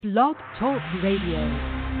Blog Talk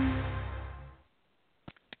Radio.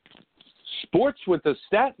 Sports with the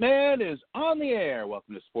Statman is on the air.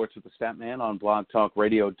 Welcome to Sports with the Statman on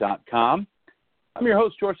blogtalkradio.com. I'm your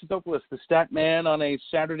host, George Sotopoulos, the Statman, on a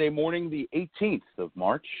Saturday morning, the 18th of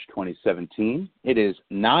March, 2017. It is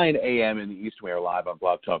 9 a.m. in the East. We are live on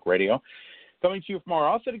Blog Talk Radio. Coming to you from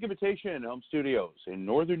our authentic invitation home studios in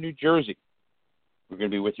northern New Jersey. We're going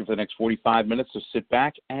to be with you for the next 45 minutes, so sit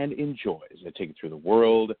back and enjoy as I take you through the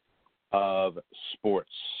world of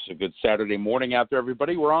sports. A good Saturday morning out there,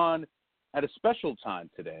 everybody. We're on at a special time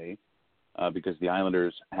today because the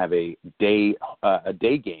Islanders have a day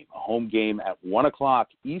game, a home game at 1 o'clock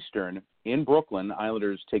Eastern in Brooklyn.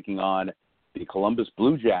 Islanders taking on the Columbus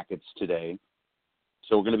Blue Jackets today.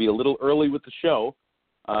 So we're going to be a little early with the show,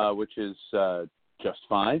 which is just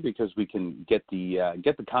fine because we can get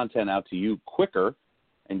the content out to you quicker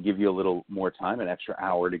and give you a little more time, an extra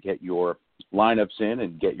hour to get your lineups in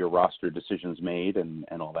and get your roster decisions made and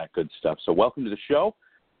all that good stuff. So welcome to the show.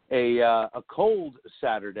 A cold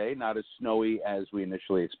Saturday, not as snowy as we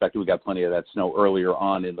initially expected. We got plenty of that snow earlier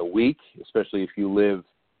on in the week, especially if you live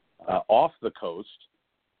off the coast.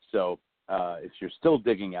 So if you're still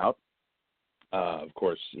digging out, of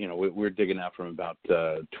course, you know, we're digging out from about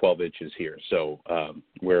 12 inches here. So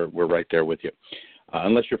we're right there with you.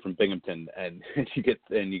 Unless you're from Binghamton and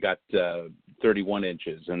you got 31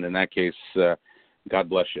 inches, and in that case, God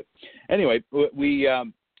bless you. Anyway, we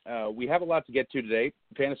have a lot to get to today.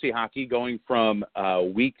 Fantasy hockey going from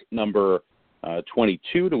week number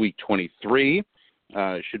 22 to week 23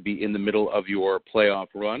 should be in the middle of your playoff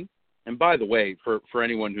run. And by the way, for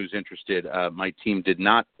anyone who's interested, my team did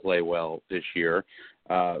not play well this year,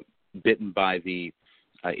 bitten by the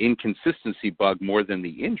inconsistency bug more than the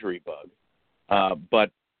injury bug. But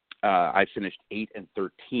I finished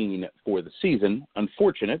 8-13 for the season.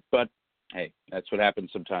 Unfortunate, but hey, that's what happens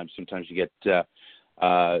sometimes. Sometimes you get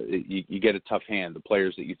you get a tough hand. The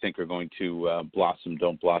players that you think are going to blossom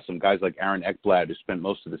don't blossom. Guys like Aaron Ekblad, who spent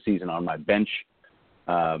most of the season on my bench,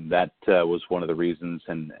 that was one of the reasons,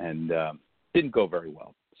 and didn't go very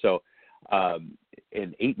well. So an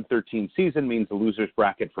 8-13 season means the loser's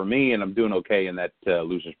bracket for me, and I'm doing okay in that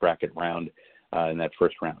loser's bracket round, in that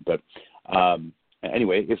first round. But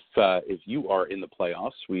anyway, if you are in the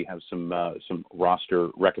playoffs, we have some roster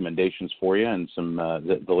recommendations for you and some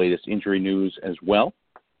the latest injury news as well.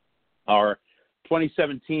 Our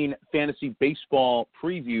 2017 fantasy baseball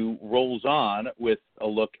preview rolls on with a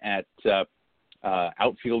look at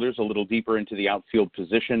outfielders, a little deeper into the outfield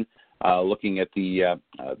position, looking at the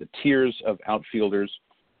tiers of outfielders,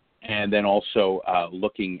 and then also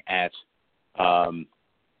looking at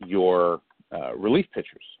your relief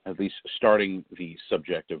pitchers, at least starting the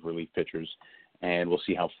subject of relief pitchers, and we'll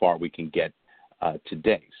see how far we can get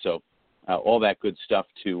today. So all that good stuff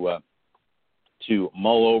to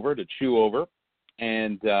mull over, to chew over,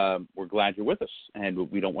 and we're glad you're with us. And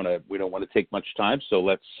we don't want to take much time, so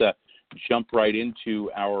let's jump right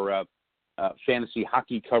into our fantasy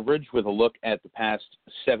hockey coverage with a look at the past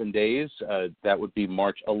 7 days. That would be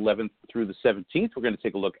March 11th through the 17th. We're going to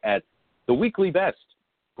take a look at the weekly best.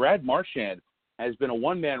 Brad Marchand has been a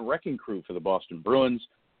one-man wrecking crew for the Boston Bruins,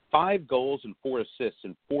 5 goals and 4 assists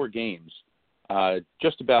in 4 games.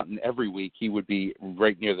 Just about in every week, he would be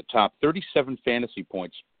right near the top. 37 fantasy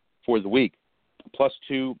points for the week,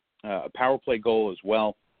 +2, a power play goal as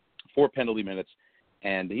well, 4 penalty minutes,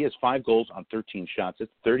 and he has 5 goals on 13 shots.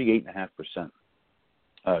 It's 38.5%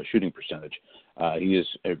 shooting percentage. He is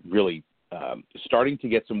really starting to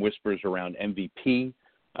get some whispers around MVP,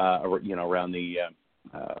 around the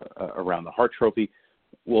Hart Trophy.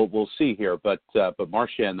 We'll see here, but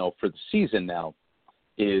Marchand, though, for the season now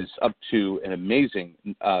is up to an amazing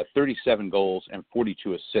 37 goals and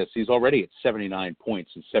 42 assists. He's already at 79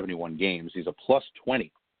 points in 71 games. He's a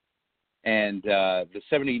 +20, and the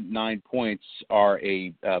 79 points are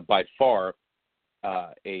by far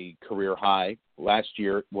a career high. Last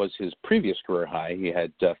year was his previous career high. He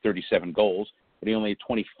had 37 goals, but he only had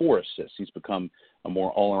 24 assists. He's become a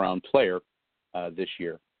more all-around player this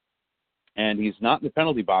year. And he's not in the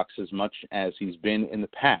penalty box as much as he's been in the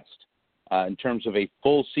past. In terms of a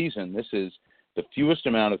full season, this is the fewest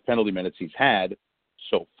amount of penalty minutes he's had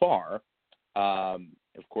so far.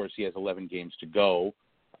 Of course, he has 11 games to go,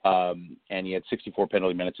 and he had 64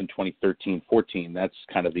 penalty minutes in 2013-14. That's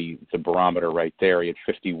kind of the barometer right there. He had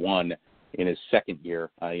 51 in his second year.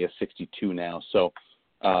 He has 62 now. So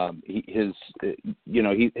his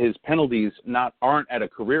penalties aren't at a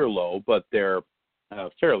career low, but they're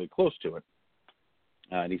fairly close to it.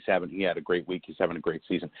 And he had a great week. He's having a great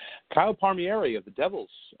season. Kyle Palmieri of the Devils,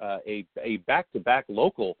 a back-to-back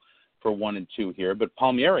local for 1 and 2 here. But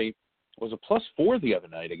Palmieri was a +4 the other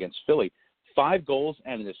night against Philly. 5 goals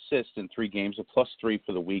and an assist in 3 games, a +3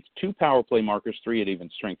 for the week. 2 power play markers, 3 at even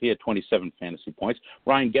strength. He had 27 fantasy points.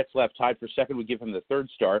 Ryan Getzlaf tied for second. We give him the third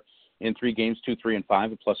star in 3 games, 2, 3, and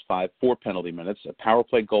 5, a +5, 4 penalty minutes, a power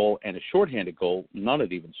play goal, and a shorthanded goal, none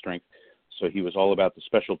at even strength. So he was all about the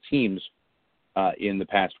special teams in the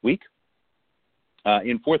past week.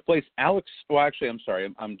 In fourth place, I'm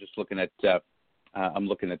sorry. I'm just looking at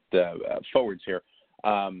forwards here,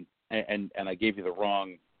 and I gave you the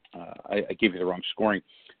wrong. I gave you the wrong scoring.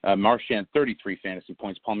 Marchand 33 fantasy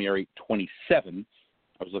points. Palmieri 27.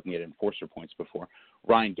 I was looking at enforcer points before.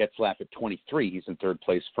 Ryan Getzlaf at 23. He's in third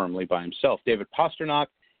place firmly by himself. David Pastrnak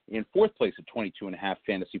in fourth place at 22.5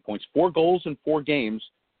 fantasy points. 4 goals in 4 games.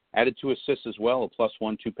 Added 2 assists as well, a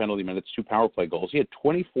 +1, 2 penalty minutes, 2 power play goals. He had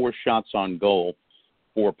 24 shots on goal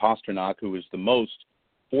for Pastrnak, who is the most,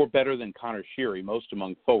 4 better than Connor Sheary, most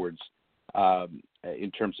among forwards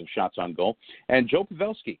in terms of shots on goal. And Joe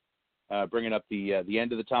Pavelski bringing up the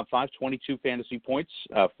end of the top 5, 22 fantasy points,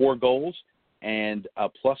 4 goals, and a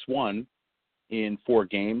 +1 in 4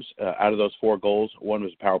 games. Out of those 4 goals, 1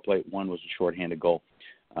 was a power play, 1 was a shorthanded goal.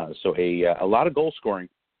 So a lot of goal scoring.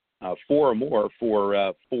 4 or more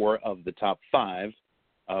for 4 of the top 5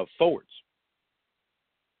 forwards.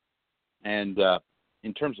 And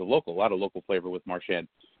in terms of local, a lot of local flavor with Marchand,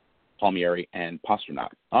 Palmieri, and Pastrnak.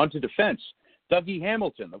 On to defense. Dougie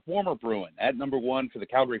Hamilton, the former Bruin, at number 1 for the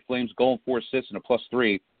Calgary Flames, goal and 4 assists and a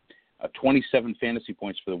 +3, 27 fantasy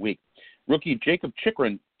points for the week. Rookie Jacob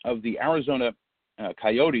Chikrin of the Arizona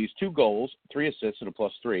Coyotes, 2 goals, 3 assists, and a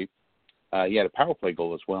 +3. He had a power play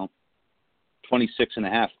goal as well.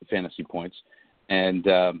 26.5 fantasy points, and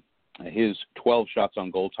his 12 shots on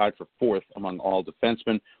goal tied for 4th among all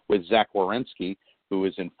defensemen with Zach Werenski, who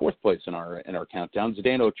is in 4th place in our countdown.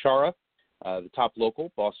 Zdeno Chara, the top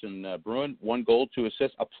local, Boston Bruin, 1 goal, 2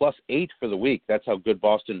 assists, a +8 for the week. That's how good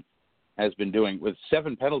Boston has been doing with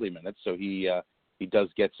 7 penalty minutes, so he does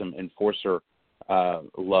get some enforcer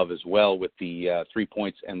love as well with the 3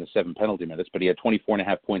 points and the 7 penalty minutes, but he had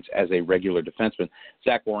 24.5 points as a regular defenseman.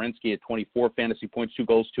 Zach Werenski had 24 fantasy points, 2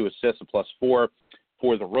 goals, 2 assists, a +4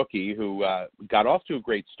 for the rookie who got off to a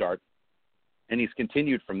great start, and he's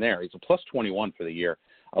continued from there. He's a +21 for the year,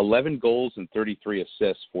 11 goals and 33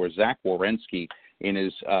 assists for Zach Werenski in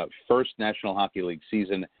his first National Hockey League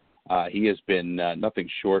season. He has been nothing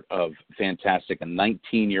short of fantastic, a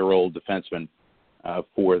 19-year-old defenseman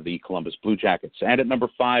for the Columbus Blue Jackets. And at number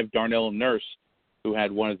 5, Darnell Nurse, who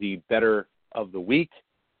had one of the better of the week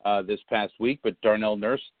this past week. But Darnell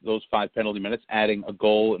Nurse, those 5 penalty minutes, adding a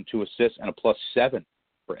goal and 2 assists and a +7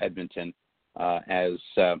 for Edmonton, as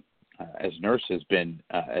Nurse has been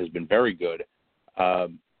very good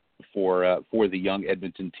for the young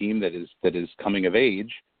Edmonton team that is coming of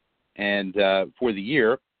age. And for the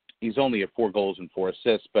year, he's only at 4 goals and 4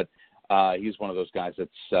 assists, but he's one of those guys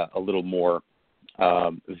that's a little more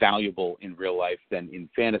valuable in real life than in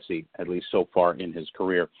fantasy, at least so far in his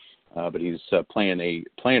career. But he's playing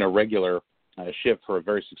a regular shift for a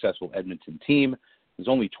very successful Edmonton team. He's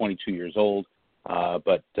only 22 years old,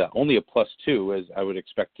 but only a +2, as I would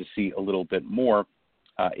expect to see a little bit more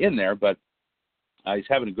in there. But he's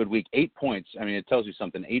having a good week. 8 points. I mean, it tells you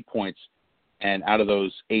something. 8 points, and out of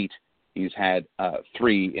those 8, he's had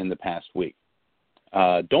 3 in the past week.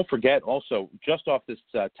 Don't forget also, just off this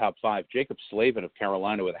top 5, Jacob Slavin of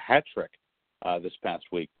Carolina with a hat trick this past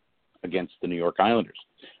week against the New York Islanders.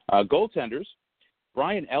 Goaltenders,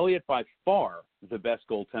 Brian Elliott by far the best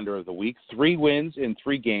goaltender of the week. 3 wins in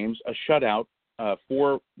 3 games, a shutout,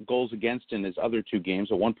 4 goals against in his other 2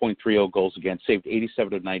 games, a 1.30 goals against, saved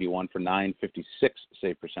 87 of 91 for .956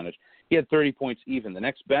 save percentage. He had 30 points even. The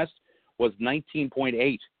next best was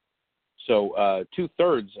 19.8. So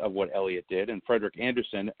 2/3 of what Elliott did, and Frederik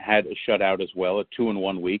Andersen had a shutout as well, a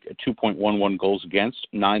 2-in-1 week, a 2.11 goals against,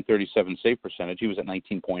 .937 save percentage. He was at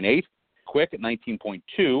 19.8. Quick at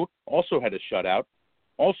 19.2, also had a shutout,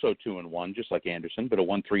 also 2-in-1, just like Andersen, but a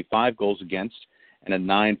 1.35 goals against and a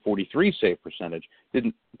 .943 save percentage.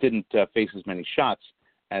 Didn't face as many shots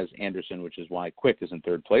as Andersen, which is why Quick is in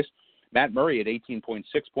 3rd place. Matt Murray at 18.6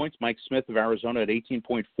 points. Mike Smith of Arizona at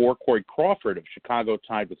 18.4. Corey Crawford of Chicago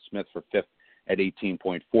tied with Smith for 5th at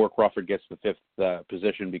 18.4. Crawford gets the 5th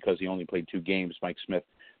position because he only played 2 games. Mike Smith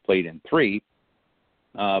played in 3.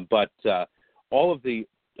 But all of the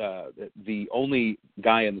only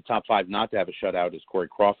guy in the top 5 not to have a shutout is Corey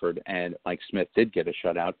Crawford, and Mike Smith did get a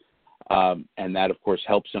shutout. And that, of course,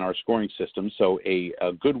 helps in our scoring system. So a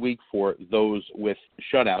good week for those with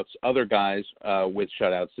shutouts. Other guys with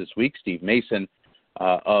shutouts this week, Steve Mason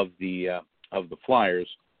of the Flyers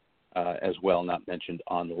as well, not mentioned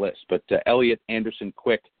on the list. But Elliott, Anderson,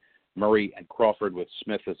 Quick, Murray, and Crawford with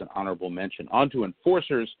Smith as an honorable mention. On to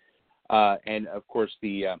enforcers, and, of course,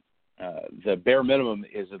 the bare minimum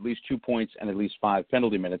is at least 2 points and at least 5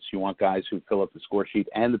 penalty minutes. You want guys who fill up the score sheet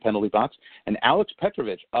and the penalty box. And Alex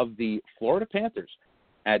Petrovich of the Florida Panthers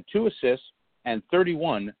had 2 assists and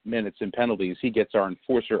 31 minutes in penalties. He gets our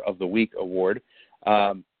Enforcer of the Week award.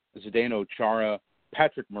 Zdeno Chara,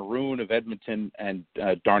 Patrick Maroon of Edmonton, and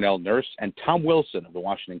Darnell Nurse, and Tom Wilson of the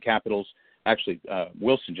Washington Capitals. Actually,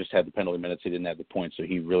 Wilson just had the penalty minutes. He didn't have the points, so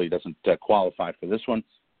he really doesn't qualify for this one.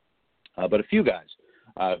 But a few guys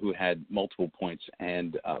who had multiple points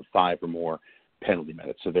and 5 or more penalty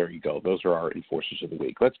minutes. So there you go. Those are our Enforcers of the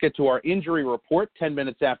Week. Let's get to our injury report 10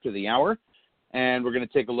 minutes after the hour. And we're going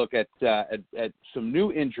to take a look at some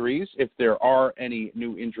new injuries, if there are any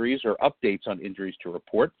new injuries or updates on injuries to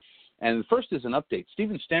report. And the first is an update.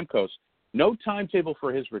 Steven Stamkos, no timetable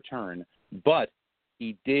for his return, but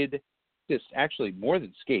he did just actually more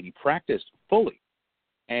than skate. He practiced fully,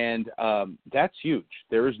 and that's huge.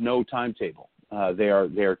 There is no timetable. They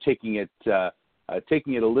are taking it a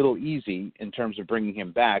little easy in terms of bringing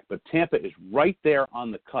him back, but Tampa is right there on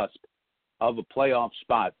the cusp of a playoff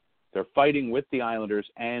spot. They're fighting with the Islanders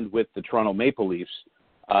and with the Toronto Maple Leafs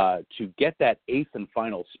to get that 8th and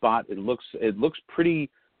final spot. It looks pretty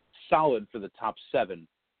solid for the top 7,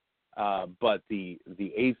 but the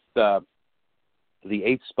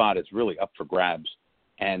 8th spot is really up for grabs.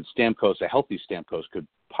 And Stamkos, a healthy Stamkos, could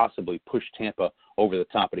possibly push Tampa over the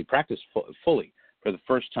top. But he practiced fully for the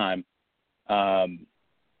first time on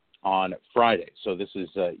Friday. So this is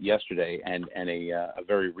yesterday, and a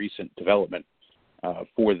very recent development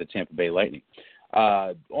for the Tampa Bay Lightning.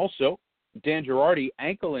 Also, Dan Girardi,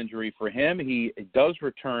 ankle injury for him. He does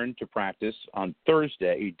return to practice on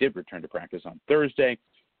Thursday. He did return to practice on Thursday.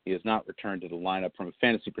 He has not returned to the lineup from a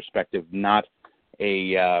fantasy perspective. Not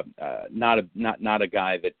a guy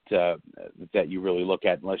that you really look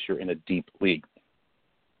at unless you're in a deep league.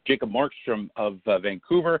 Jacob Markstrom of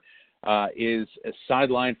Vancouver is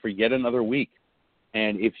sidelined for yet another week.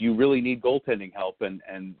 And if you really need goaltending help,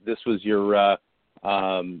 and this was your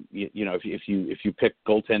if you pick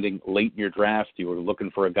goaltending late in your draft, you were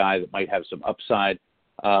looking for a guy that might have some upside.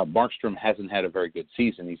 Markstrom hasn't had a very good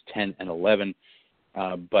season. He's 10-11,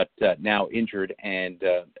 but now injured and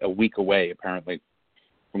a week away apparently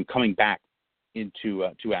from coming back into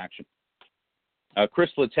action.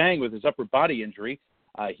 Chris Letang with his upper body injury,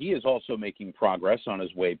 he is also making progress on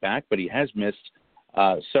his way back, but he has missed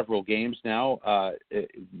several games now,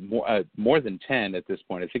 more than 10 at this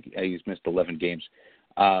point. I think he's missed 11 games.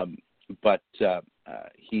 But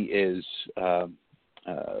he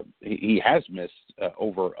has missed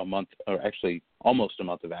over a month, or actually almost a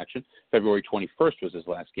month of action. February 21st was his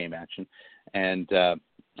last game action. And there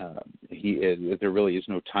really is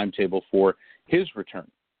no timetable for his return.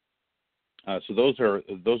 So those are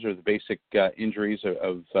the basic injuries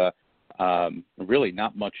of really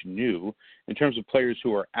not much new. In terms of players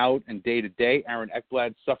who are out and day-to-day, Aaron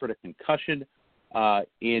Ekblad suffered a concussion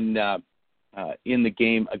in the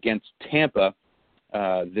game against Tampa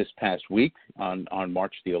this past week on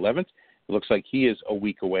March the 11th. It looks like he is a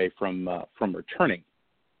week away from returning.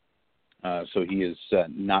 So he is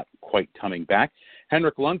not quite coming back.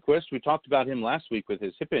 Henrik Lundqvist, we talked about him last week with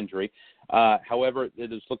his hip injury. However,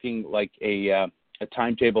 it is looking like a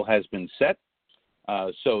timetable has been set.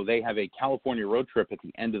 So they have a California road trip at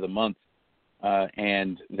the end of the month,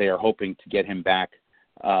 and they are hoping to get him back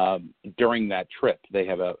during that trip. They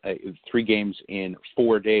have 3 games in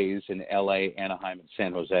 4 days in L.A., Anaheim, and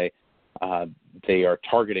San Jose. They are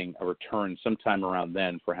targeting a return sometime around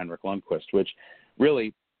then for Henrik Lundqvist, which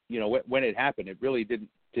really, when it happened, it really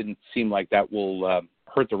didn't seem like that will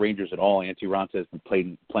hurt the Rangers at all. Antti Raanta has been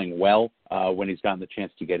playing well when he's gotten the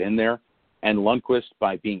chance to get in there. And Lundqvist,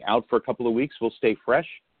 by being out for a couple of weeks, will stay fresh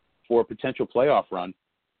for a potential playoff run.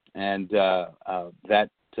 And that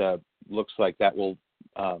looks like that will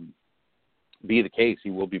be the case. He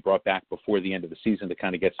will be brought back before the end of the season to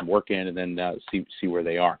kind of get some work in and then see where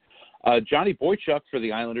they are. Johnny Boychuk for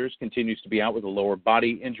the Islanders continues to be out with a lower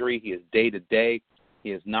body injury. He is day-to-day. He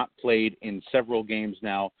has not played in several games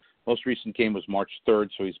now. Most recent game was March 3rd,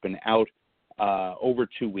 so he's been out over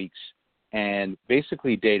 2 weeks. And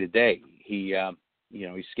basically day-to-day, he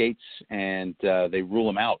skates and they rule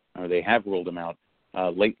him out, or they have ruled him out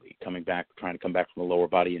lately, trying to come back from a lower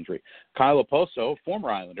body injury. Kyle Oposo, former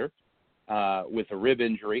Islander, with a rib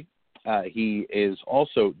injury. He is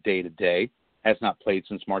also day-to-day, has not played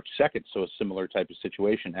since March 2nd, so a similar type of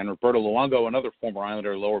situation. And Roberto Luongo, another former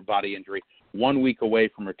Islander, lower body injury, 1 week away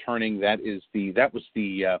from returning. That was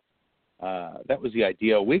the That was the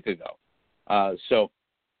idea a week ago. So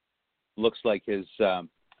looks like his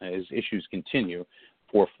issues continue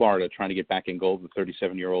for Florida, trying to get back in goal. The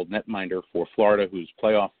 37-year-old netminder for Florida, whose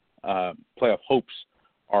playoff hopes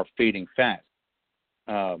are fading fast.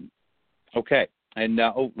 Okay, and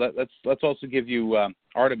let's also give you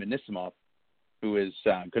Artem Anisimov, who is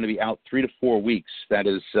going to be out 3 to 4 weeks. That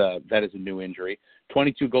is a new injury.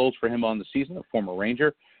 22 goals for him on the season, a former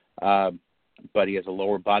Ranger, but he has a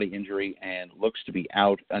lower body injury and looks to be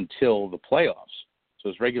out until the playoffs. So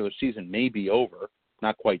his regular season may be over.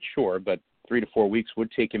 Not quite sure, but 3 to 4 weeks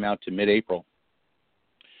would take him out to mid-April.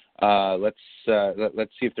 Let's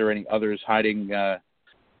see if there are any others hiding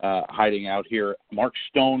out here. Mark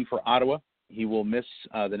Stone for Ottawa. He will miss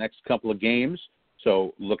the next couple of games,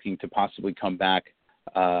 so looking to possibly come back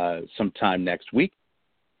sometime next week.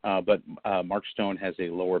 But Mark Stone has a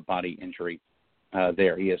lower body injury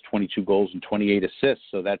there. He has 22 goals and 28 assists,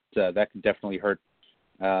 so that can definitely hurt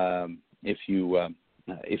if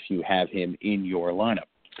you have him in your lineup.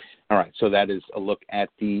 All right, so that is a look at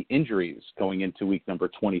the injuries going into week number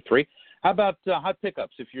 23. How about hot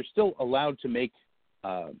pickups? If you're still allowed to make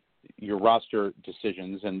your roster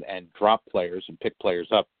decisions and drop players and pick players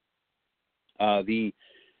up, the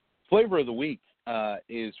flavor of the week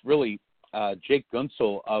is really Jake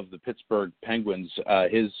Guentzel of the Pittsburgh Penguins.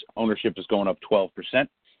 His ownership is going up 12%. He's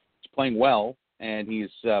playing well, and he's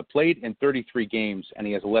played in 33 games, and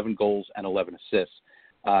he has 11 goals and 11 assists.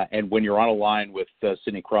 And when you're on a line with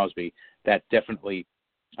Sidney Crosby, that definitely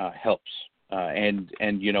helps. And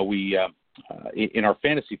you know, we in our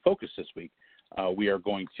fantasy focus this week, we are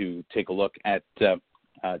going to take a look at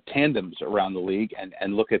tandems around the league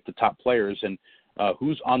and look at the top players and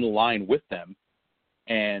who's on the line with them.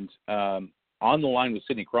 And on the line with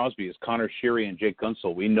Sidney Crosby is Connor Sheary and Jake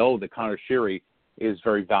Guentzel. We know that Connor Sheary is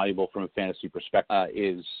very valuable from a fantasy perspective,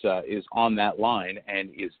 is on that line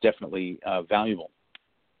and is definitely valuable.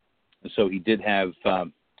 So he did have,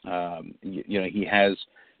 he has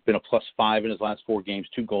been a +5 in his last 4 games,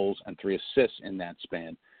 2 goals and 3 assists in that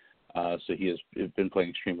span. So he has been playing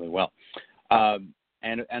extremely well. And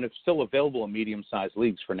it's still available in medium-sized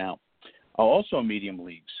leagues for now. Also in medium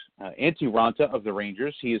leagues, Antti Ranta of the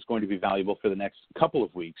Rangers, he is going to be valuable for the next couple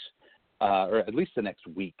of weeks, or at least the next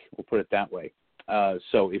week, we'll put it that way.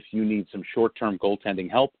 So if you need some short-term goaltending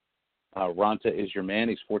help, Ranta is your man.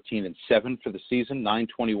 He's 14-7 for the season,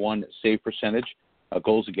 .921 save percentage,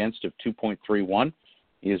 goals against of 2.31.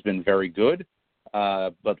 He has been very good,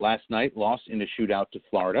 but last night lost in a shootout to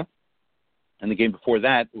Florida. And the game before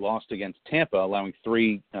that, lost against Tampa, allowing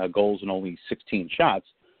 3 goals and only 16 shots.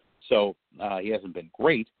 So he hasn't been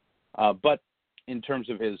great. But in terms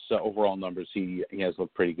of his overall numbers, he has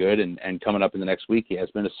looked pretty good. And coming up in the next week, he has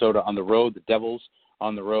Minnesota on the road, the Devils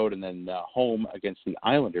on the road, and then home against the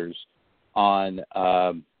Islanders on,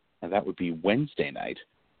 and that would be Wednesday night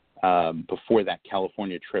before that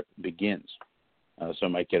California trip begins. So I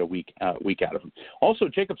might get a week out of him. Also,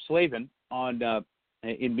 Jacob Slavin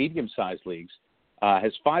in medium-sized leagues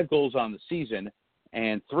has 5 goals on the season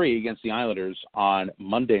and 3 against the Islanders on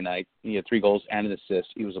Monday night. He had 3 goals and an assist.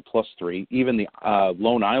 He was a +3. Even the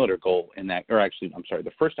lone Islander goal in that, or actually, I'm sorry,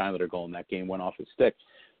 the first Islander goal in that game went off his stick.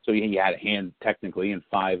 So he had a hand technically in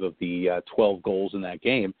 5 of the 12 goals in that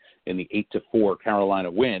game in the 8-4 Carolina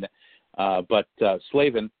win. But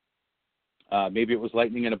Slavin, maybe it was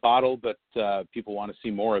lightning in a bottle, but people want to see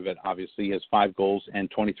more of it. Obviously, he has 5 goals and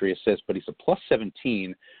 23 assists, but he's a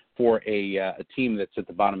 +17 for a team that's at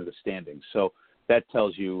the bottom of the standings. So that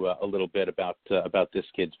tells you a little bit about this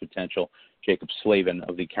kid's potential, Jacob Slavin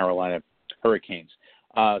of the Carolina Hurricanes.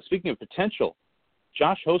 Speaking of potential,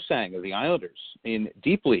 Josh Hosang of the Islanders in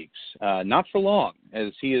deep leagues, not for long,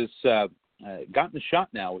 as he has gotten the shot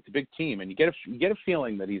now with the big team, and you get a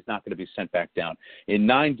feeling that he's not going to be sent back down. In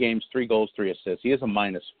 9 games, 3 goals, 3 assists. He is a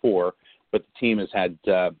 -4, but the team has had,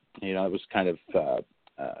 it was kind of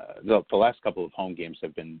the last couple of home games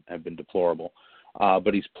have been deplorable.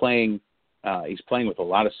 But he's playing with a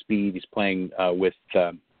lot of speed. He's playing with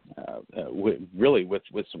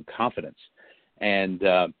some confidence,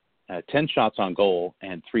 and 10 shots on goal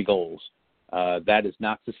and 3 goals. That is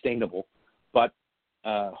not sustainable, but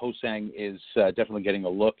Hosang is definitely getting a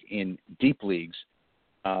look in deep leagues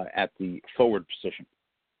at the forward position.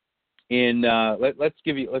 Let's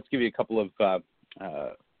give you a couple of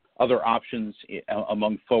other options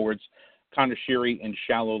among forwards. Connor Sheary in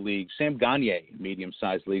shallow leagues, Sam Gagner in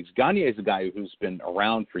medium-sized leagues. Gagner is a guy who's been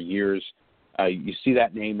around for years. You see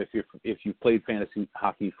that name if you've played fantasy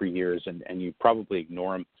hockey for years, and you probably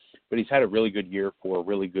ignore him. But he's had a really good year for a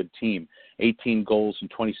really good team. 18 goals and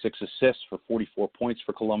 26 assists for 44 points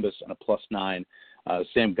for Columbus and a +9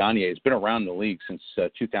 Sam Gagner has been around the league since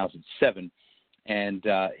 2007, and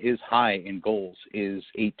his high in goals is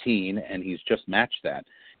 18, and he's just matched that.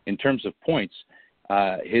 In terms of points,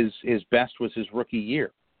 his best was his rookie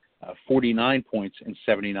year, 49 points in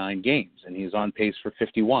 79 games, and he's on pace for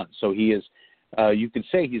 51. So he is, you could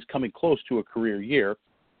say he's coming close to a career year.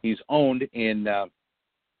 He's owned in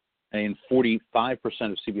 45%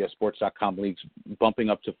 of CBSSports.com leagues, bumping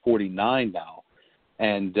up to 49 now,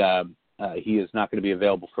 and he is not going to be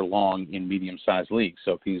available for long in medium-sized leagues.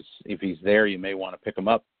 So if he's there, you may want to pick him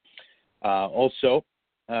up. Also,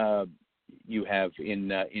 you have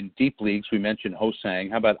in deep leagues, we mentioned Hosang.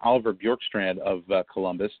 How about Oliver Bjorkstrand of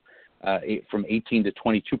Columbus, from 18 to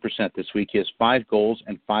 22% this week? He has 5 goals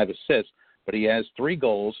and 5 assists, but he has 3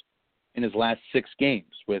 goals in his last 6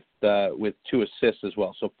 games with 2 assists as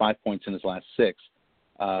well. So 5 points in his last 6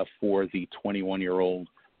 for the 21-year-old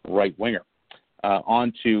right winger.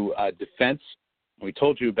 On to defense. We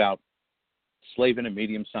told you about Slavin in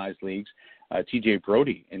medium-sized leagues, T.J.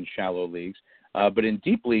 Brody in shallow leagues. But in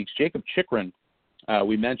deep leagues, Jacob Chikrin,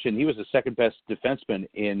 we mentioned he was the second-best defenseman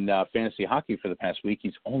in fantasy hockey for the past week.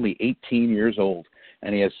 He's only 18 years old,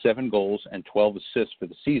 and he has 7 goals and 12 assists for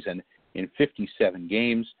the season in 57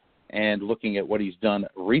 games. And looking at what he's done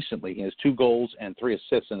recently, he has 2 goals and 3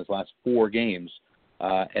 assists in his last 4 games,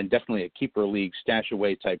 and definitely a keeper league stash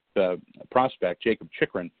away type prospect, Jacob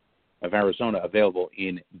Chikrin of Arizona, available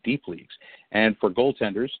in deep leagues. And for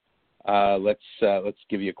goaltenders, let's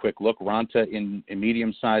give you a quick look. Ranta in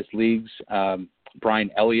medium-sized leagues, Brian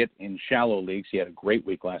Elliott in shallow leagues. He had a great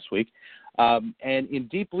week last week. And in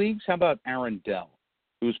deep leagues, how about Aaron Dell,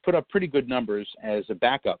 who's put up pretty good numbers as a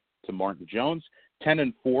backup to Martin Jones?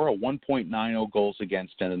 10-4, a 1.90 goals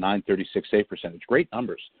against, and a .936 save percentage. Great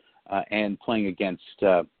numbers, and playing against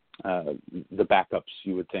the backups,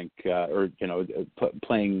 you would think, or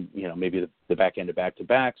playing maybe the back end of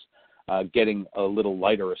back-to-backs, getting a little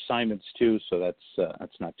lighter assignments too. So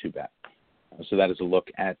that's not too bad. So that is a look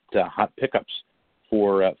at hot pickups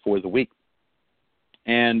for the week,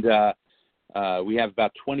 and we have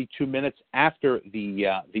about 22 minutes after the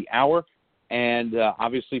hour, and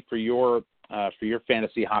obviously for your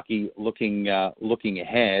fantasy hockey, looking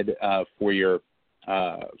ahead for your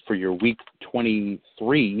week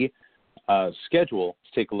 23 schedule.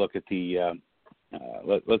 Let's take a look at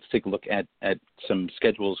let's take a look at some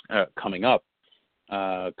schedules coming up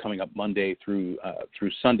Monday through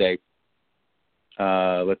Sunday.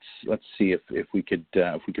 Let's see if we could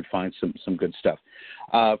find some good stuff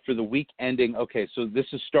for the week ending. Okay, so this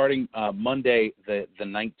is starting Monday the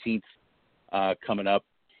 19th coming up.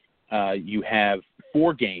 You have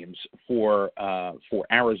 4 games for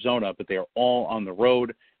Arizona, but they are all on the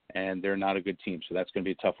road, and they're not a good team, so that's going to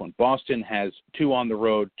be a tough one. Boston has 2 on the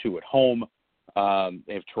road, 2 at home.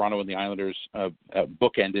 They have Toronto and the Islanders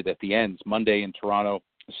bookended at the ends, Monday in Toronto,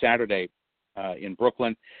 Saturday in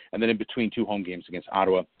Brooklyn, and then in between 2 home games against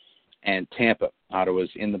Ottawa and Tampa. Ottawa's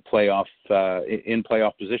in the playoff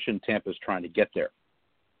position. Tampa's trying to get there.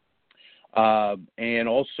 And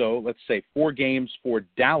also, let's say 4 games for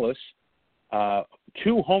Dallas,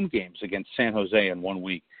 2 home games against San Jose in 1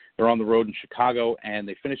 week. They're on the road in Chicago, and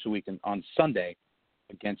they finish the week on Sunday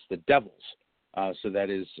against the Devils. So that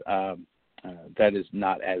is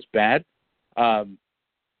not as bad.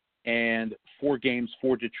 And 4 games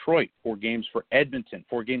for Detroit, 4 games for Edmonton,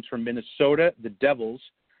 4 games for Minnesota, the Devils,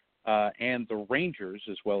 and the Rangers,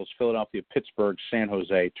 as well as Philadelphia, Pittsburgh, San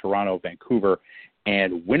Jose, Toronto, Vancouver,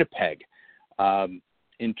 and Winnipeg.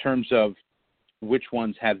 In terms of which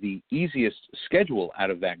ones have the easiest schedule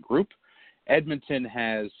out of that group, Edmonton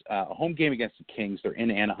has a home game against the Kings. They're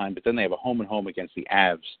in Anaheim, but then they have a home-and-home against the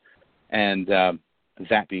Avs, and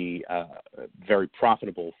that be very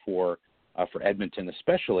profitable for Edmonton,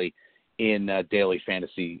 especially in daily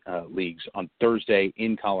fantasy leagues. On Thursday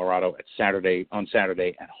in Colorado, on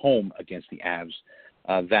Saturday at home against the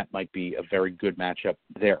Avs. That might be a very good matchup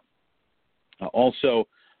there. Also,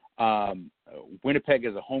 Winnipeg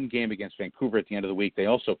has a home game against Vancouver at the end of the week. They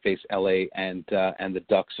also face LA and the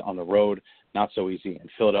Ducks on the road. Not so easy. And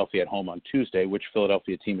Philadelphia at home on Tuesday. Which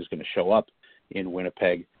Philadelphia team is going to show up in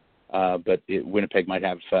Winnipeg? But Winnipeg might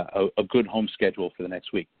have a good home schedule for the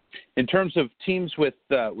next week. In terms of teams with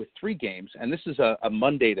 3 games, and this is a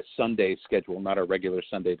Monday to Sunday schedule, not a regular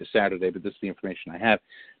Sunday to Saturday, but this is the information I have.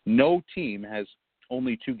 No team has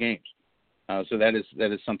only 2 games. So that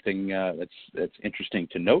is something that's interesting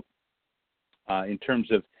to note. In terms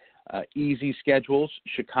of easy schedules,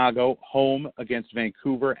 Chicago home against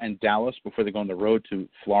Vancouver and Dallas before they go on the road to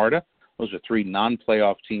Florida. Those are 3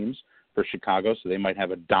 non-playoff teams for Chicago, so they might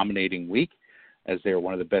have a dominating week as they're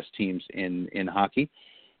one of the best teams in hockey.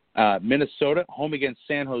 Minnesota, home against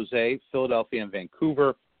San Jose, Philadelphia, and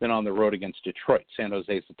Vancouver, then on the road against Detroit. San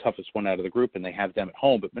Jose is the toughest one out of the group, and they have them at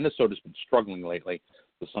home, but Minnesota's been struggling lately,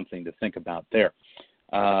 so something to think about there.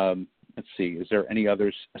 Let's see, is there any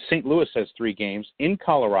others? St. Louis has 3 games in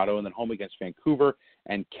Colorado, and then home against Vancouver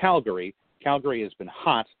and Calgary. Calgary has been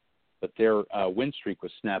hot, but their win streak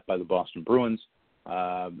was snapped by the Boston Bruins,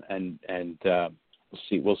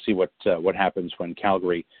 we'll see what happens when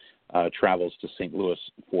Calgary travels to St. Louis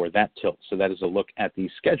for that tilt. So that is a look at the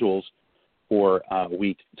schedules for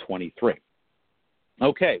Week 23.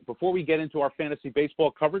 Okay, before we get into our fantasy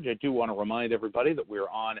baseball coverage, I do want to remind everybody that we're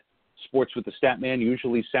on Sports with the Statman,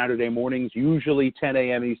 usually Saturday mornings, usually 10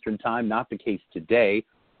 a.m. Eastern Time. Not the case today,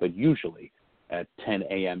 but usually at 10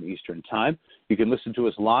 a.m. Eastern Time. You can listen to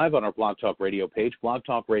us live on our Blog Talk Radio page,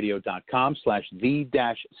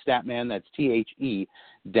 blogtalkradio.com/the-Statman. That's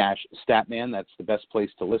THE-Statman. That's the best place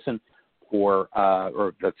to listen or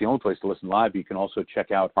that's the only place to listen live. You can also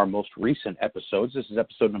check out our most recent episodes. This is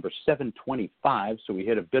episode number 725, so we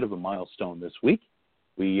hit a bit of a milestone this week.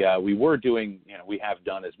 We were doing, we have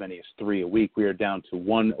done as many as 3 a week. We are down to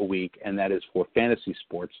 1 a week, and that is for fantasy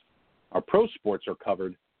sports. Our pro sports are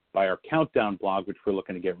covered by our Countdown blog, which we're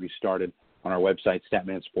looking to get restarted on our website,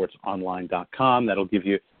 statmansportsonline.com. That'll give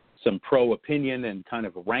you some pro opinion and kind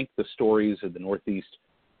of rank the stories of the Northeast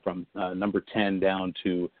from number 10 down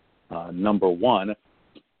to number 1.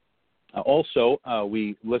 Also,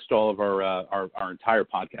 we list all of our entire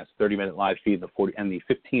podcast, 30-minute live feed, the 40 and the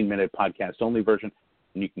 15-minute podcast-only version,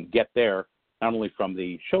 and you can get there not only from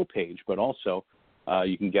the show page, but also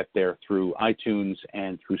you can get there through iTunes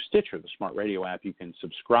and through Stitcher, the smart radio app. You can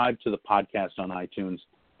subscribe to the podcast on iTunes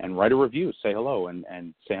and write a review, say hello, and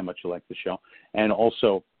say how much you like the show. And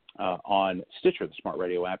also on Stitcher, the smart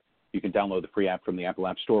radio app, you can download the free app from the Apple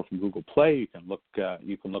App Store from Google Play. You can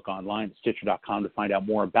look online at Stitcher.com to find out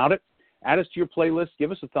more about it. Add us to your playlist,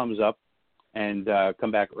 give us a thumbs up, and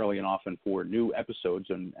come back early and often for new episodes.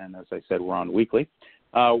 And as I said, we're on weekly.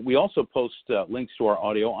 We also post links to our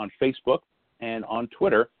audio on Facebook and on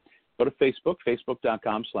Twitter. Go to Facebook,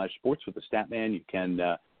 facebook.com/sportswiththestatman. You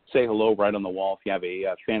can say hello right on the wall. If you have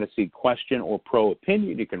a fantasy question or pro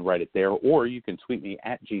opinion, you can write it there, or you can tweet me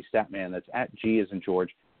at GStatman. That's at G as in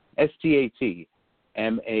George, STATMAN,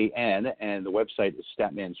 and the website is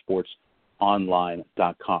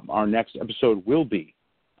statmansportsonline.com. Our next episode will be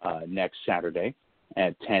next Saturday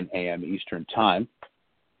at 10 a.m. Eastern Time.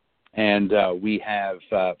 And we have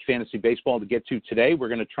fantasy baseball to get to today. We're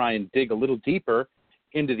going to try and dig a little deeper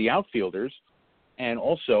into the outfielders, and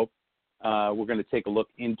also we're going to take a look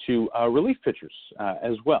into relief pitchers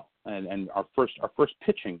as well, and our first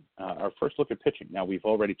pitching, our first look at pitching. Now, we've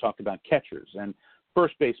already talked about catchers and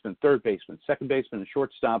first baseman, third baseman, second baseman, and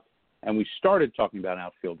shortstop, and we started talking about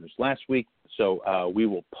outfielders last week. So we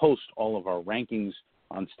will post all of our rankings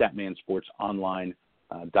on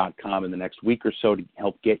statmansportsonline.com in the next week or so to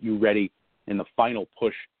help get you ready in the final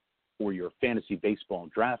push for your fantasy baseball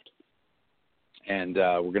draft. And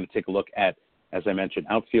we're going to take a look at, as I mentioned,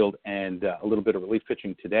 outfield and a little bit of relief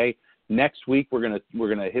pitching today. Next week we're going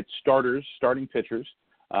to hit starting pitchers.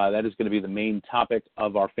 That is going to be the main topic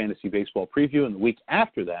of our fantasy baseball preview. And the week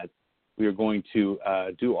after that, we are going to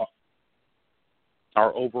do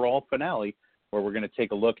our overall finale, where we're going to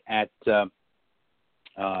take a look at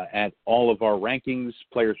all of our rankings,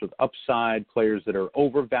 players with upside, players that are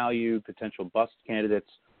overvalued, potential bust candidates,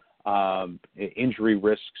 injury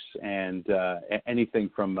risks, and anything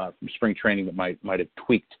from spring training that might have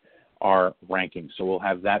tweaked our rankings. So we'll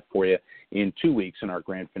have that for you in 2 weeks in our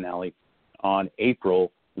grand finale on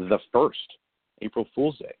April the 1st. April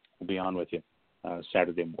Fool's Day. We'll be on with you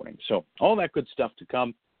Saturday morning. So all that good stuff to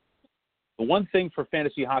come. The one thing for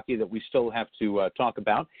fantasy hockey that we still have to talk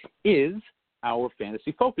about is our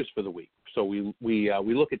fantasy focus for the week. So we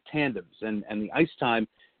look at tandems, and the ice time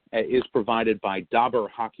is provided by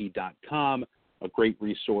DobberHockey.com, a great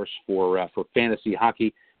resource for fantasy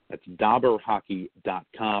hockey. That's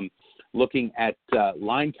DobberHockey.com, looking at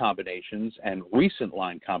line combinations and recent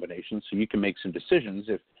line combinations, so you can make some decisions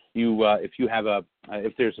if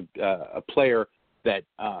there's a player that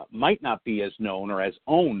might not be as known or as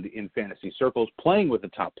owned in fantasy circles playing with a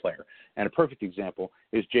top player. And a perfect example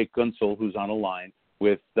is Jake Gunsel, who's on a line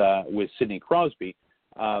with Sidney Crosby.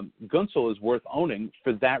 Gunsel is worth owning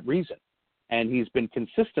for that reason, and he's been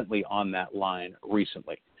consistently on that line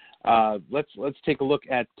recently. Let's take a look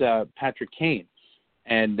at Patrick Kane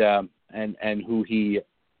and who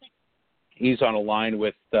he's on a line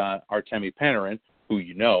with Artemi Panarin, who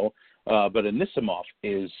you know. But Anisimov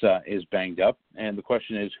is banged up, and the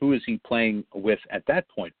question is, who is he playing with at that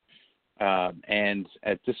point? And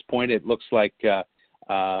at this point, it looks like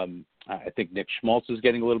I think Nick Schmaltz is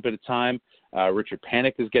getting a little bit of time. Richard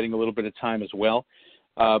Panik is getting a little bit of time as well.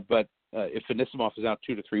 But if Anisimov is out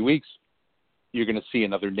 2 to 3 weeks, you're going to see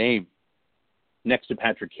another name next to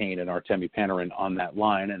Patrick Kane and Artemi Panarin on that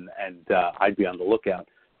line, and I'd be on the lookout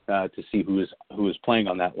to see who is playing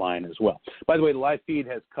on that line as well. By the way, the live feed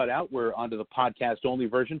has cut out. We're onto the podcast-only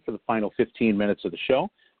version for the final 15 minutes of the show.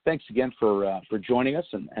 Thanks again for joining us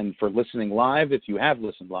and for listening live, if you have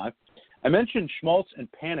listened live. I mentioned Schmaltz and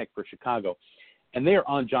Panik for Chicago, and they are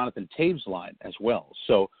on Jonathan Taves' line as well.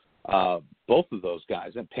 So both of those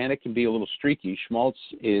guys, and Panik can be a little streaky. Schmaltz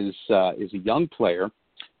is a young player,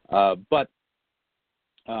 but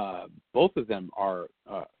both of them are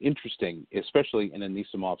interesting, especially in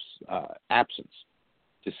Anisimov's absence,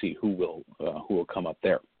 to see who will come up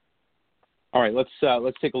there. All right, let's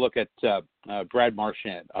take a look at Brad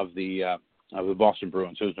Marchand of the Boston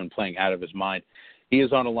Bruins, who's been playing out of his mind. He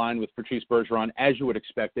is on a line with Patrice Bergeron. As you would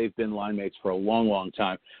expect, they've been line mates for a long, long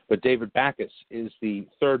time. But David Backes is the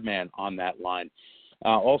third man on that line.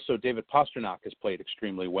 Also, David Pastrnak has played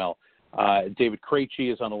extremely well. David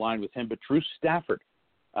Krejci is on a line with him. But Drew Stafford,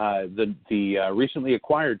 the recently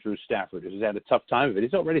acquired Drew Stafford, has had a tough time of it.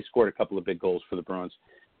 He's already scored a couple of big goals for the Bruins,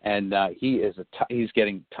 and he's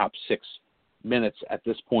getting top 6 minutes at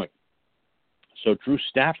this point. So Drew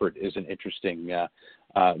Stafford is an interesting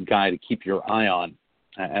guy to keep your eye on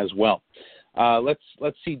as well.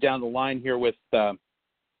 Let's see down the line here with some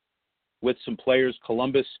players.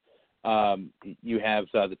 Columbus, you have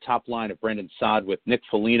the top line of Brendan Saad with Nick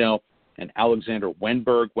Foligno and Alexander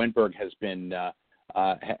Wenberg. Wenberg has been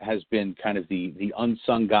kind of the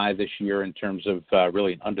unsung guy this year in terms of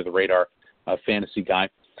really an under the radar fantasy guy.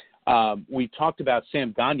 We talked about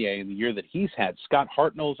Sam Gagner in the year that he's had. Scott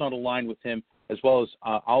Hartnell's on a line with him, as well as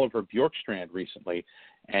Oliver Bjorkstrand recently.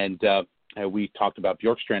 And we talked about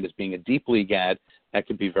Bjorkstrand as being a deep league ad. That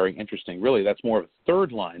could be very interesting. Really, that's more of a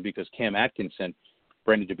third line because Cam Atkinson,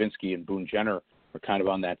 Brendan Dubinsky, and Boone Jenner are kind of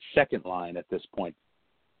on that second line at this point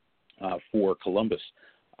for Columbus.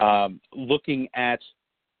 Looking at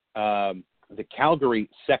the Calgary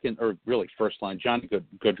second, or really first line, Johnny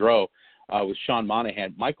Gaudreau with Sean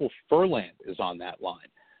Monahan. Michael Furland is on that line.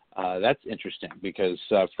 That's interesting because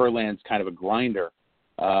Furland's kind of a grinder,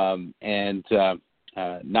 and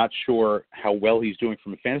not sure how well he's doing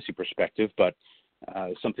from a fantasy perspective, but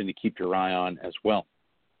something to keep your eye on as well.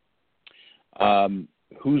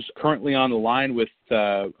 Who's currently on the line with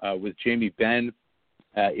Jamie Benn?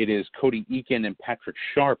 It is Cody Eakin and Patrick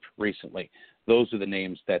Sharp recently. Those are the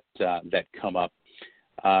names that come up.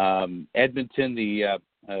 Edmonton, the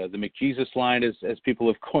McJesus line, as people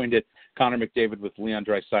have coined it, Connor McDavid with Leon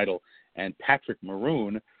Draisaitl and Patrick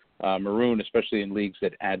Maroon. Maroon, especially in leagues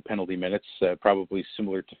that add penalty minutes, probably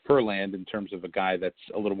similar to Furland in terms of a guy that's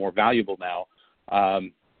a little more valuable now,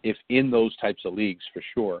 if in those types of leagues for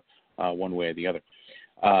sure, one way or the other.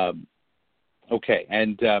 Okay,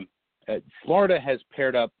 and Florida has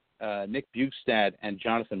paired up Nick Bjugstad and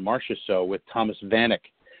Jonathan Marchessault with Thomas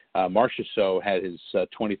Vanek. Marchessault had his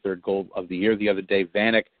 23rd goal of the year the other day.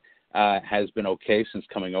 Vanek has been okay since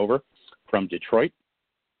coming over from Detroit.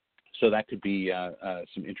 So that could be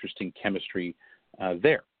some interesting chemistry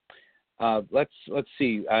there. Let's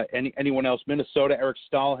see. Anyone else? Minnesota, Eric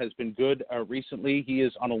Stahl has been good recently. He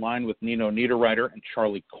is on a line with Nino Niederreiter and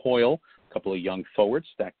Charlie Coyle, a couple of young forwards.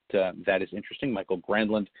 That is interesting. Michael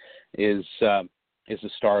Granlund is a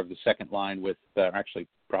star of the second line with actually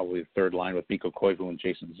probably the third line with Mikko Koivu and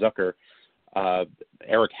Jason Zucker.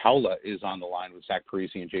 Eric Haula is on the line with Zach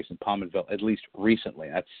Parise and Jason Pominville, at least recently.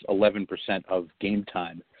 That's 11% of game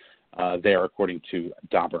time there, according to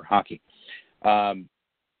Dobber Hockey.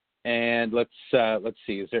 And let's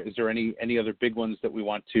see. Is there any other big ones that we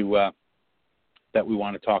want to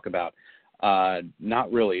talk about?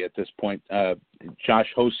 Not really at this point. Josh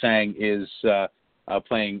Ho-Sang is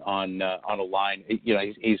playing on a line. You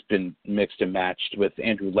know, he's been mixed and matched with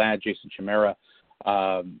Andrew Ladd, Jason Chimera,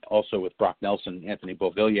 also with Brock Nelson, Anthony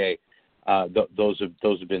Beauvillier. Those have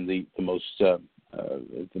been the most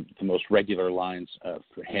regular lines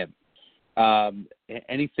for him.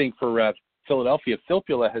 Anything for Philadelphia?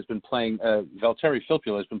 Filppula has been playing. Valtteri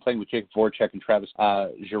Filppula has been playing with Jacob Voracek and Travis.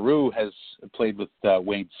 Giroux has played with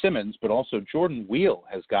Wayne Simmons, but also Jordan Weal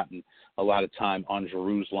has gotten a lot of time on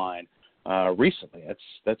Giroux's line recently.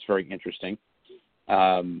 That's very interesting.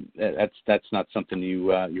 That's not something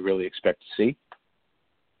you really expect to see.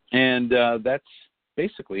 And that's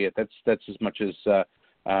basically it. That's as much as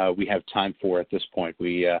we have time for at this point.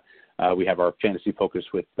 We have our fantasy focus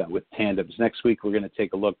with tandems. Next week we're going to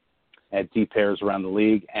take a look at deep pairs around the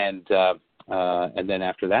league, and then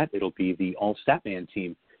after that it'll be the all Statman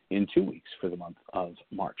team in 2 weeks for the month of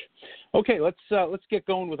March. Okay, let's get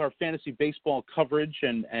going with our fantasy baseball coverage,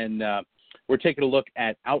 and we're taking a look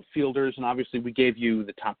at outfielders, and obviously we gave you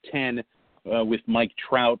the top 10 with Mike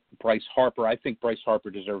Trout, Bryce Harper. I think Bryce Harper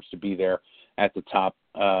deserves to be there at the top,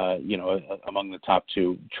 among the top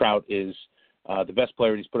two. Trout is the best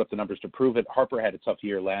player, and he's put up the numbers to prove it. Harper had a tough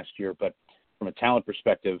year last year, but from a talent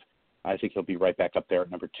perspective, I think he'll be right back up there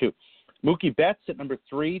at number 2. Mookie Betts at number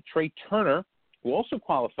 3. Trey Turner, who also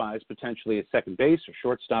qualifies potentially at second base or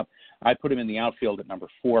shortstop. I put him in the outfield at number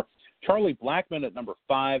 4. Charlie Blackmon at number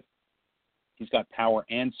 5. He's got power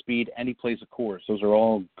and speed, and he plays a Coors. Those are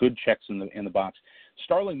all good checks in the box.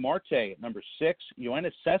 Starling Marte at number 6.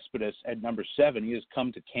 Yoenis Cespedes at number 7. He has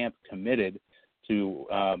come to camp committed to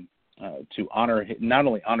honor, not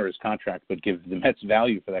only honor his contract, but give the Mets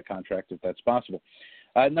value for that contract if that's possible.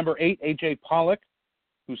 Number 8, A.J. Pollock,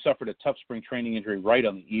 who suffered a tough spring training injury right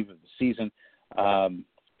on the eve of the season,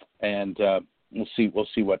 and we'll see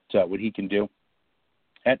what he can do.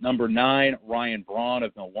 At number 9, Ryan Braun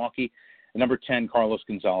of Milwaukee. At number 10, Carlos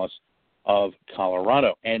Gonzalez of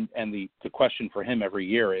Colorado. And the question for him every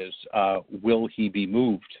year is, will he be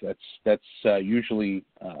moved? That's usually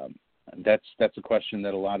that's a question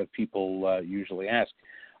that a lot of people usually ask.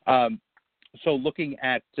 So looking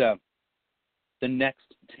at the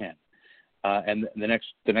next 10 and the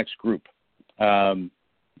next group, that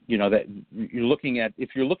you're looking at.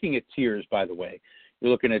 If you're looking at tiers, by the way,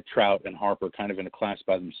 you're looking at Trout and Harper kind of in a class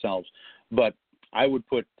by themselves. But I would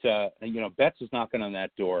put, Betts is knocking on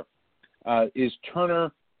that door. Is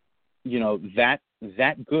Turner,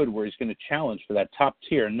 that good where he's going to challenge for that top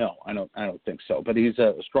tier? No, I don't think so. But he's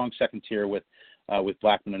a strong second tier with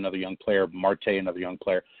Blackmon, another young player, Marte, another young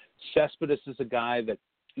player. Cespedes is a guy that,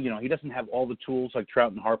 he doesn't have all the tools like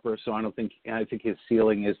Trout and Harper, so I think his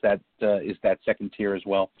ceiling is that second tier as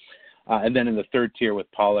well. And then in the third tier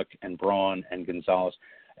with Pollock and Braun and Gonzalez.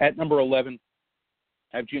 At number 11,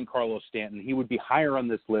 I have Giancarlo Stanton. He would be higher on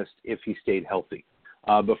this list if he stayed healthy.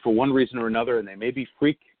 But for one reason or another, and they may be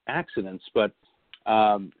freak accidents, but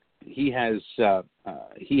he has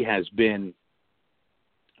been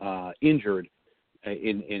injured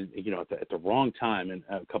at the wrong time in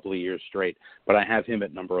a couple of years straight. But I have him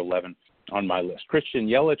at number 11 on my list. Christian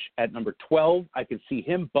Yelich at number 12. I could see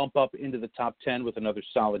him bump up into the top 10 with another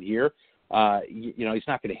solid year. He's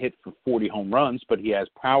not going to hit for 40 home runs, but he has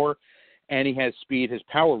power and he has speed. His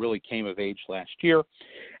power really came of age last year.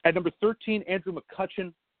 At number 13, Andrew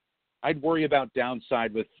McCutchen. I'd worry about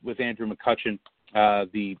downside with Andrew McCutchen.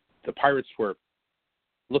 The Pirates were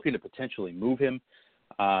looking to potentially move him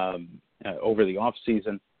over the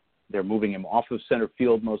offseason. They're moving him off of center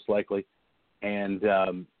field most likely. And,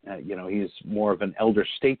 he's more of an elder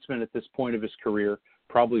statesman at this point of his career.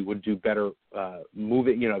 Probably would do better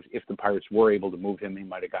moving. If the Pirates were able to move him, he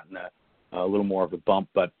might have gotten a little more of a bump.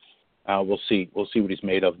 But we'll see. We'll see what he's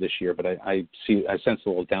made of this year. But I sense a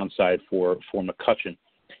little downside for McCutchen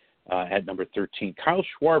at number 13. Kyle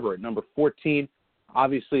Schwarber at number 14.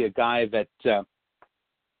 Obviously a guy that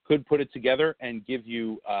could put it together and give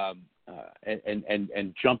you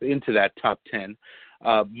and jump into that top 10.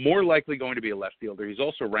 More likely going to be a left fielder. He's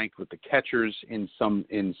also ranked with the catchers in some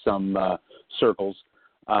circles.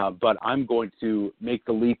 But I'm going to make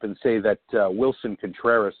the leap and say that Wilson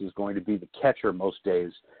Contreras is going to be the catcher most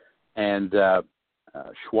days. And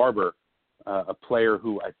Schwarber, a player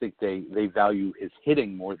who I think they value his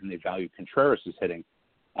hitting more than they value Contreras' hitting.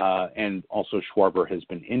 And also Schwarber has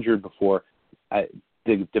been injured before.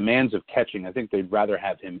 The demands of catching, I think they'd rather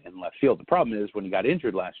have him in left field. The problem is when he got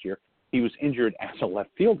injured last year, he was injured as a left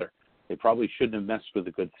fielder. They probably shouldn't have messed with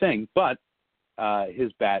a good thing, but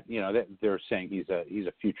his bat, they're saying he's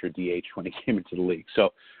a future DH when he came into the league.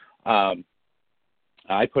 So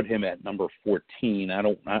I put him at number 14.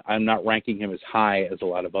 I'm not ranking him as high as a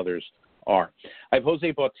lot of others are. I have Jose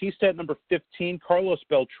Bautista at number 15, Carlos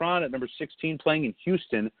Beltran at number 16, playing in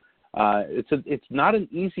Houston. It's not an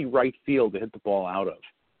easy right field to hit the ball out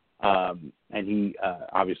of, and he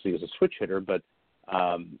obviously is a switch hitter, but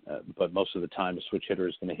most of the time a switch hitter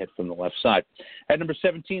is going to hit from the left side. At number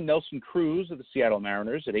 17, Nelson Cruz of the Seattle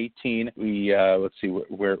Mariners. At 18, let's see,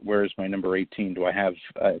 where is my number 18? Do I have?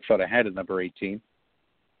 I thought I had a number 18.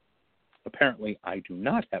 Apparently, I do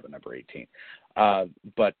not have a number 18.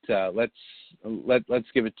 But let's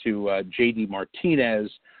give it to J.D. Martinez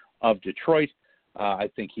of Detroit. I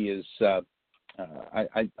think he is.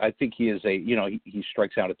 I think he is he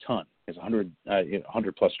strikes out a ton. He has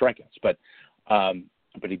 100 plus strikeouts, but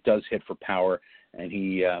he does hit for power, and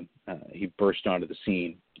he burst onto the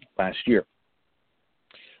scene last year.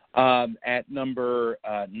 At number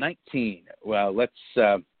 19, well, let's.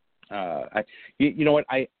 You know what?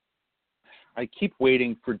 I keep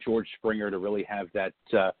waiting for George Springer to really have that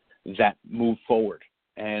move forward.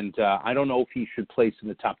 And I don't know if he should place in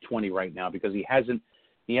the top 20 right now because he hasn't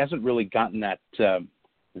really gotten that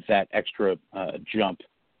extra jump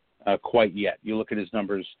quite yet. You look at his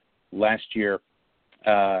numbers last year,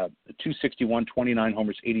 261, 29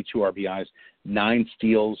 homers, 82 RBIs, 9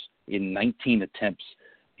 steals in 19 attempts.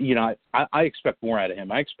 You know, I expect more out of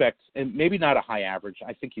him. I expect, and maybe not a high average.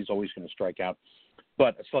 I think he's always going to strike out,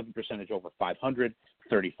 but a slugging percentage over 500,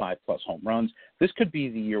 35-plus home runs. This could be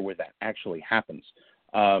the year where that actually happens.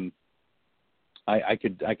 I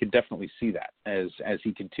could definitely see that as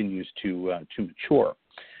he continues to mature.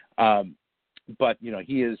 But you know,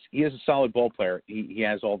 he is a solid ball player. He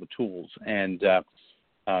has all the tools, and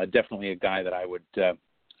definitely a guy that I would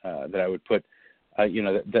put,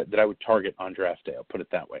 that I would target on draft day. I'll put it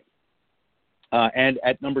that way. And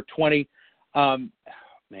at number 20, man,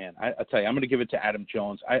 I'll tell you, I'm going to give it to Adam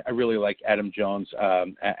Jones. I really like Adam Jones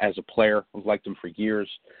as a player. I've liked him for years.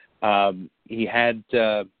 He had,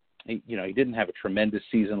 he didn't have a tremendous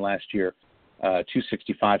season last year.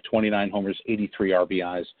 265, 29 homers, 83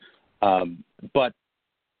 RBIs. But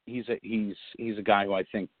he's a guy who I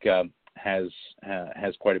think has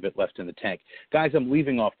quite a bit left in the tank. Guys, I'm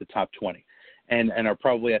leaving off the top 20, and are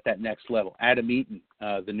probably at that next level. Adam Eaton,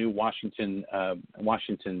 the new Washington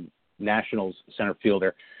Nationals center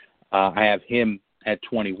fielder, I have him at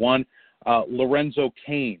 21. Lorenzo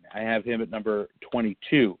Cain, I have him at number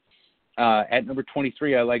 22. At number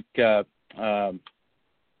 23, I like. I'm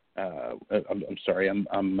sorry,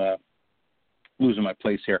 I'm losing my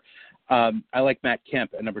place here. I like Matt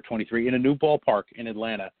Kemp at number 23 in a new ballpark in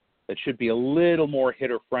Atlanta that should be a little more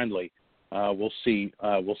hitter friendly. We'll see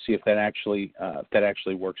if that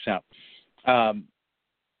actually works out.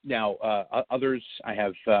 Now, others I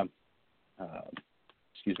have.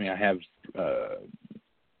 I have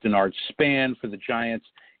Denard Span for the Giants.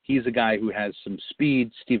 He's a guy who has some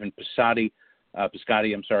speed. Stephen Piscotty, of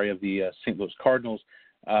the St. Louis Cardinals.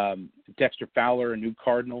 Dexter Fowler, a new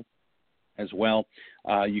Cardinal, as well.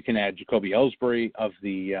 You can add Jacoby Ellsbury of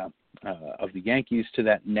the Yankees to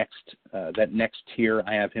that next tier.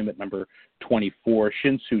 I have him at number 24.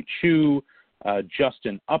 Shin-Soo Choo,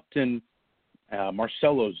 Justin Upton,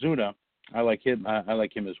 Marcelo Zuna. I like him. I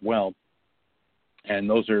like him as well. And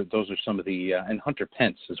those are some of the and Hunter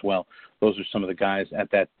Pence as well. Those are some of the guys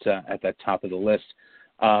at that top of the list.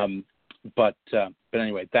 But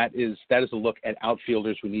anyway, that is a look at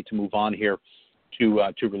outfielders. We need to move on here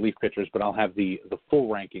to relief pitchers, but I'll have the full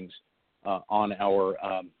rankings on our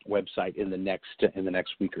website in the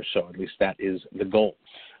next week or so. At least that is the goal.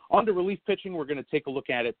 On to relief pitching, we're going to take a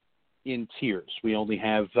look at it in tiers. We only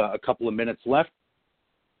have a couple of minutes left,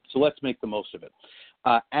 so let's make the most of it.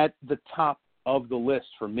 At the top of the list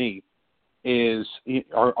for me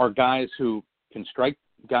are guys who can strike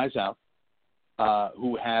guys out,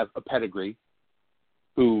 who have a pedigree,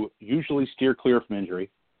 who usually steer clear from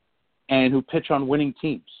injury, and who pitch on winning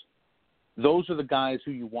teams. Those are the guys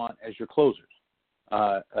who you want as your closers.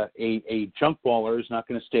 A junk baller is not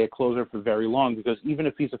going to stay a closer for very long because even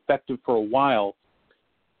if he's effective for a while,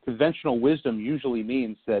 conventional wisdom usually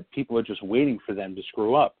means that people are just waiting for them to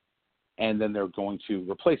screw up, and then they're going to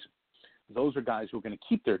replace him. Those are guys who are going to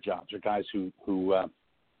keep their jobs, or guys who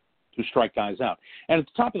strike guys out. And at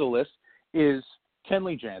the top of the list is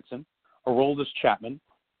Kenley Jansen, Aroldis Chapman,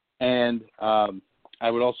 and I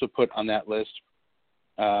would also put on that list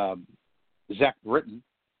Zach Britton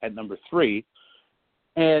at number 3.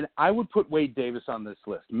 And I would put Wade Davis on this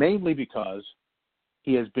list, mainly because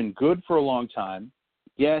he has been good for a long time.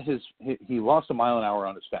 Yeah, he lost a mile an hour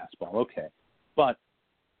on his fastball, okay. But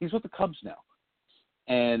he's with the Cubs now.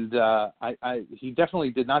 And he definitely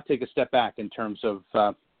did not take a step back in terms of,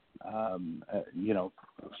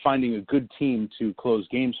 finding a good team to close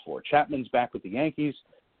games for. Chapman's back with the Yankees.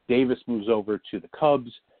 Davis moves over to the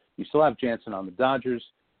Cubs. You still have Jansen on the Dodgers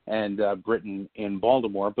and Britton in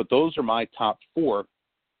Baltimore. But those are my top 4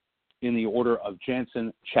 in the order of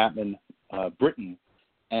Jansen, Chapman, Britton,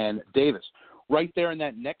 and Davis. Right there in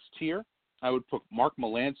that next tier, I would put Mark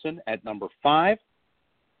Melancon at number 5.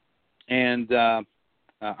 And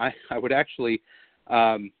I would actually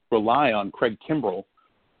rely on Craig Kimbrell.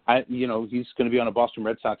 He's going to be on a Boston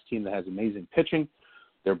Red Sox team that has amazing pitching.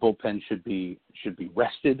 Their bullpen should be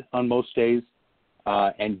rested on most days,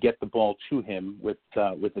 and get the ball to him with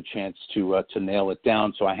a chance to nail it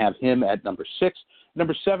down. So I have him at number 6.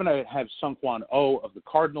 Number 7, I have Sung-Hwan Oh of the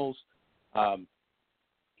Cardinals.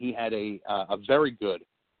 He had a very good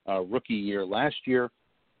rookie year last year,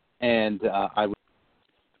 and I would